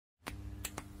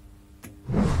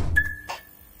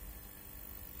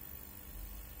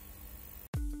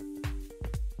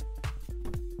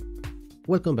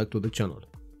Welcome back to the channel.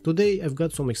 Today I've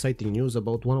got some exciting news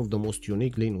about one of the most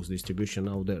unique Linux distributions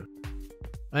out there.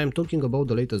 I am talking about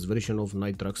the latest version of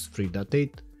Nitrux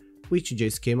 3.8, which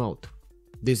just came out.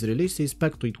 This release is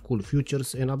packed with cool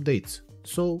features and updates,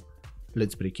 so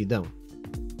let's break it down.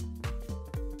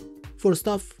 First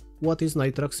off, what is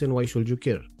Nitrux and why should you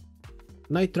care?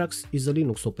 Nitrux is a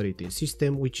Linux operating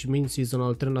system, which means it's an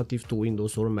alternative to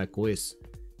Windows or macOS.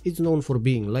 It's known for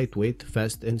being lightweight,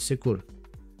 fast and secure.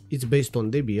 It's based on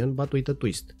Debian but with a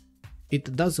twist.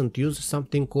 It doesn't use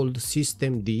something called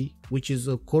systemd, which is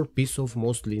a core piece of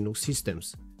most Linux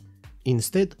systems.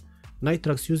 Instead,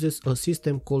 Nitrux uses a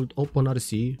system called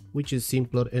OpenRC, which is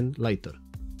simpler and lighter.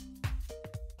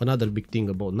 Another big thing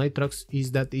about Nitrux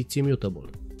is that it's immutable.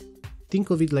 Think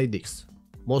of it like this.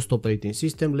 Most operating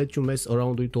systems let you mess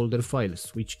around with older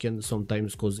files, which can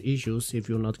sometimes cause issues if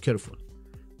you're not careful.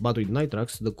 But with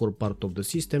Nitrux, the core part of the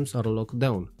systems are locked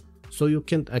down, so you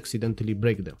can't accidentally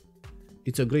break them.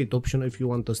 It's a great option if you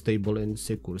want a stable and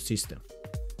secure system.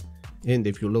 And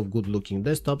if you love good looking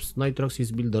desktops, Nitrux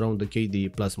is built around the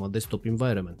KDE Plasma desktop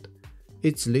environment.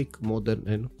 It's sleek, modern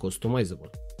and customizable.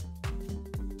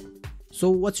 So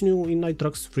what's new in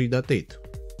Nitrux 3.8?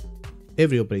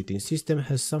 Every operating system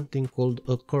has something called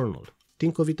a kernel.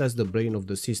 Think of it as the brain of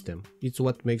the system. It's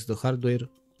what makes the hardware,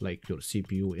 like your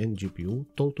CPU and GPU,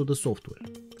 talk to the software.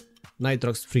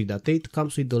 Nitrux 3.8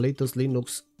 comes with the latest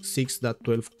Linux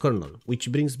 6.12 kernel,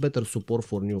 which brings better support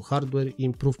for new hardware,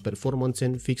 improved performance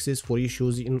and fixes for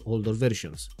issues in older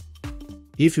versions.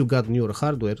 If you got newer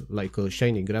hardware, like a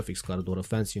shiny graphics card or a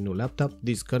fancy new laptop,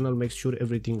 this kernel makes sure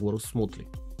everything works smoothly.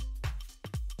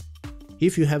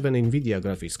 If you have an NVIDIA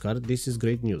graphics card, this is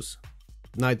great news.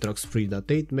 Nitrux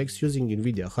 3.8 makes using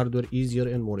NVIDIA hardware easier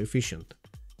and more efficient.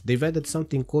 They've added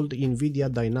something called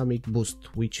NVIDIA Dynamic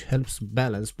Boost, which helps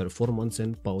balance performance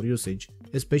and power usage,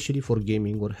 especially for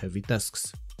gaming or heavy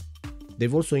tasks.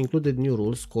 They've also included new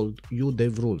rules called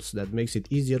UDEV rules that makes it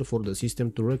easier for the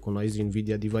system to recognize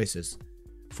NVIDIA devices.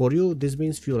 For you, this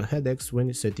means fewer headaches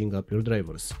when setting up your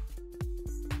drivers.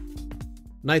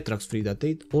 Nitrux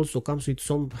 3.8 also comes with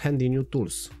some handy new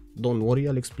tools. Don't worry,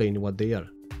 I'll explain what they are.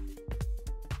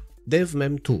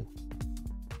 DevMem2.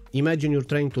 Imagine you're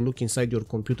trying to look inside your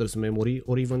computer's memory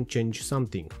or even change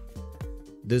something.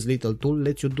 This little tool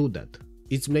lets you do that.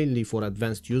 It's mainly for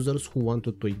advanced users who want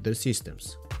to tweak their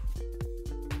systems.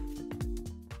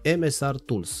 MSR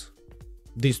Tools.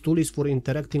 This tool is for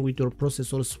interacting with your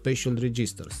processor's special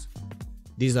registers.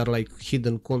 These are like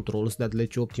hidden controls that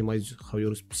let you optimize how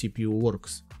your CPU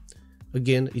works.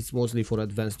 Again, it's mostly for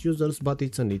advanced users, but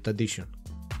it's a neat addition.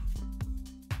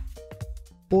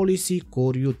 Policy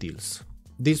Core Utils.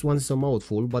 This one's a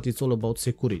mouthful, but it's all about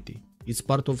security. It's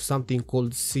part of something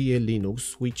called CA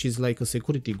Linux, which is like a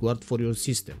security guard for your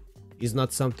system. It's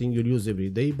not something you'll use every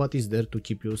day, but it's there to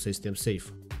keep your system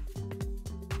safe.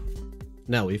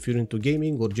 Now, if you're into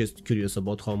gaming or just curious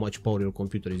about how much power your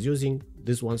computer is using,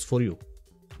 this one's for you.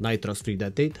 Nitrux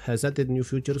 3.8 has added new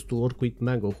features to work with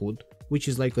Mango HUD, which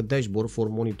is like a dashboard for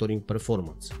monitoring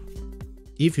performance.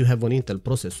 If you have an Intel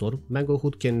processor, Mango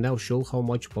HUD can now show how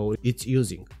much power it's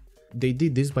using. They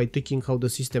did this by tweaking how the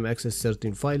system accesses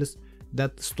certain files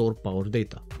that store power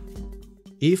data.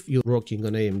 If you're rocking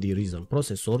an AMD Ryzen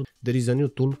processor, there is a new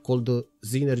tool called the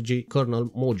Synergy Kernel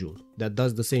Module that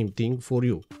does the same thing for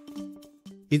you.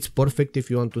 It's perfect if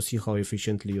you want to see how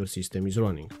efficiently your system is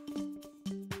running.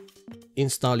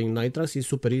 Installing Nitrux is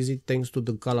super easy thanks to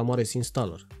the Calamares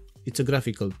installer. It's a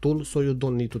graphical tool, so you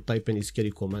don't need to type any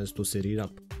scary commands to set it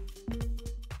up.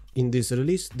 In this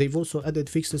release, they've also added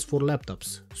fixes for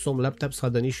laptops. Some laptops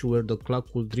had an issue where the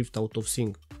clock would drift out of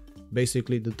sync.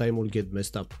 Basically, the time will get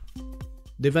messed up.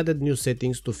 They've added new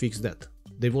settings to fix that.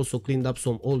 They've also cleaned up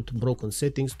some old broken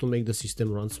settings to make the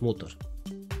system run smoother.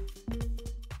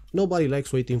 Nobody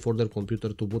likes waiting for their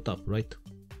computer to boot up, right?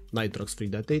 Nitrux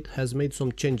 3.8 has made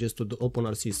some changes to the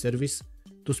OpenRC service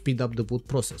to speed up the boot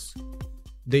process.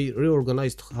 They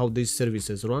reorganized how these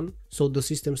services run, so the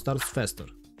system starts faster.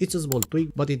 It's a small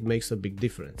tweak, but it makes a big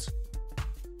difference.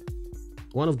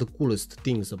 One of the coolest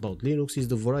things about Linux is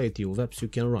the variety of apps you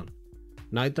can run.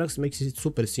 Nitrux makes it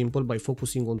super simple by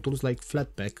focusing on tools like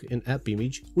Flatpak and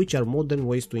AppImage, which are modern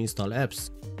ways to install apps.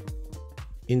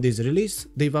 In this release,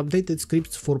 they've updated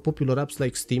scripts for popular apps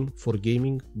like Steam for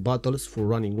gaming, Battles for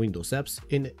running Windows apps,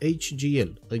 and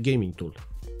HGL, a gaming tool.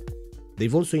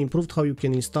 They've also improved how you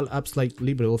can install apps like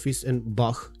LibreOffice and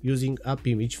Bach using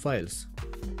AppImage files.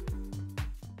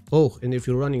 Oh, and if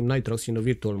you're running Nitrux in a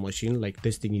virtual machine, like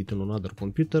testing it on another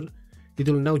computer, it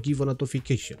will now give a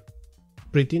notification.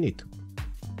 Pretty neat.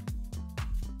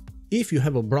 If you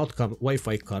have a Broadcom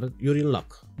Wi-Fi card, you're in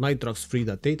luck. Nitrux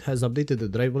 3.8 has updated the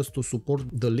drivers to support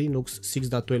the Linux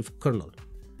 6.12 kernel.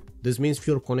 This means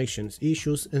fewer connections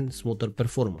issues and smoother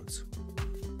performance.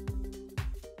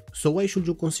 So why should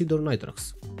you consider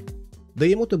Nitrux?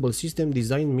 The immutable system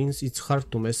design means it's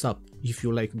hard to mess up. If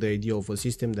you like the idea of a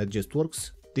system that just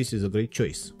works, this is a great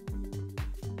choice.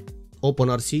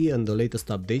 OpenRC and the latest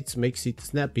updates makes it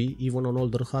snappy even on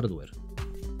older hardware.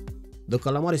 The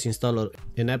Calamares installer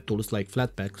and app tools like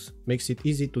Flatpaks makes it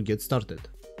easy to get started.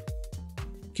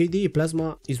 KDE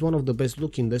Plasma is one of the best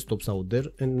looking desktops out there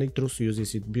and Nitrux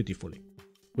uses it beautifully.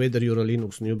 Whether you're a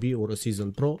Linux newbie or a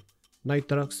seasoned pro,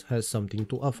 Nitrux has something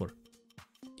to offer.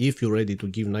 If you're ready to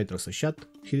give Nitrux a shot,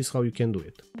 here's how you can do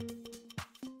it.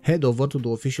 Head over to the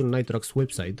official Nitrux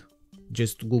website,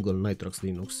 just Google Nitrux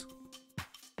Linux.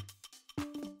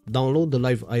 Download the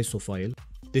live ISO file.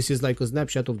 This is like a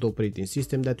snapshot of the operating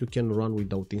system that you can run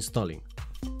without installing.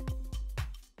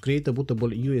 Create a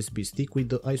bootable USB stick with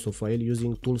the ISO file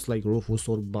using tools like Rufus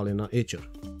or Balena Etcher.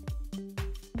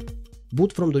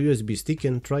 Boot from the USB stick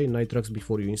and try Nitrux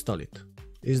before you install it.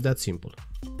 It's that simple.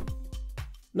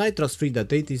 Nitrux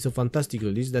 3.8 is a fantastic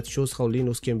release that shows how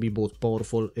Linux can be both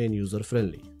powerful and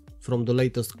user-friendly. From the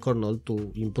latest kernel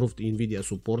to improved NVIDIA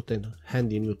support and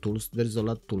handy new tools, there's a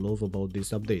lot to love about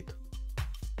this update.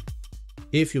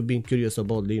 If you've been curious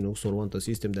about Linux or want a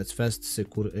system that's fast,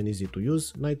 secure and easy to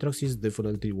use, Nitrux is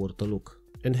definitely worth a look.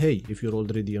 And hey, if you're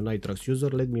already a Nitrux user,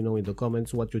 let me know in the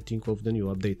comments what you think of the new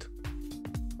update.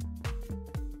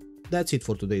 That's it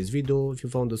for today's video. If you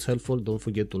found this helpful, don't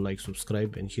forget to like,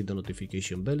 subscribe and hit the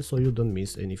notification bell so you don't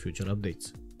miss any future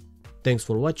updates. Thanks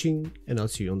for watching and I'll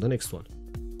see you on the next one.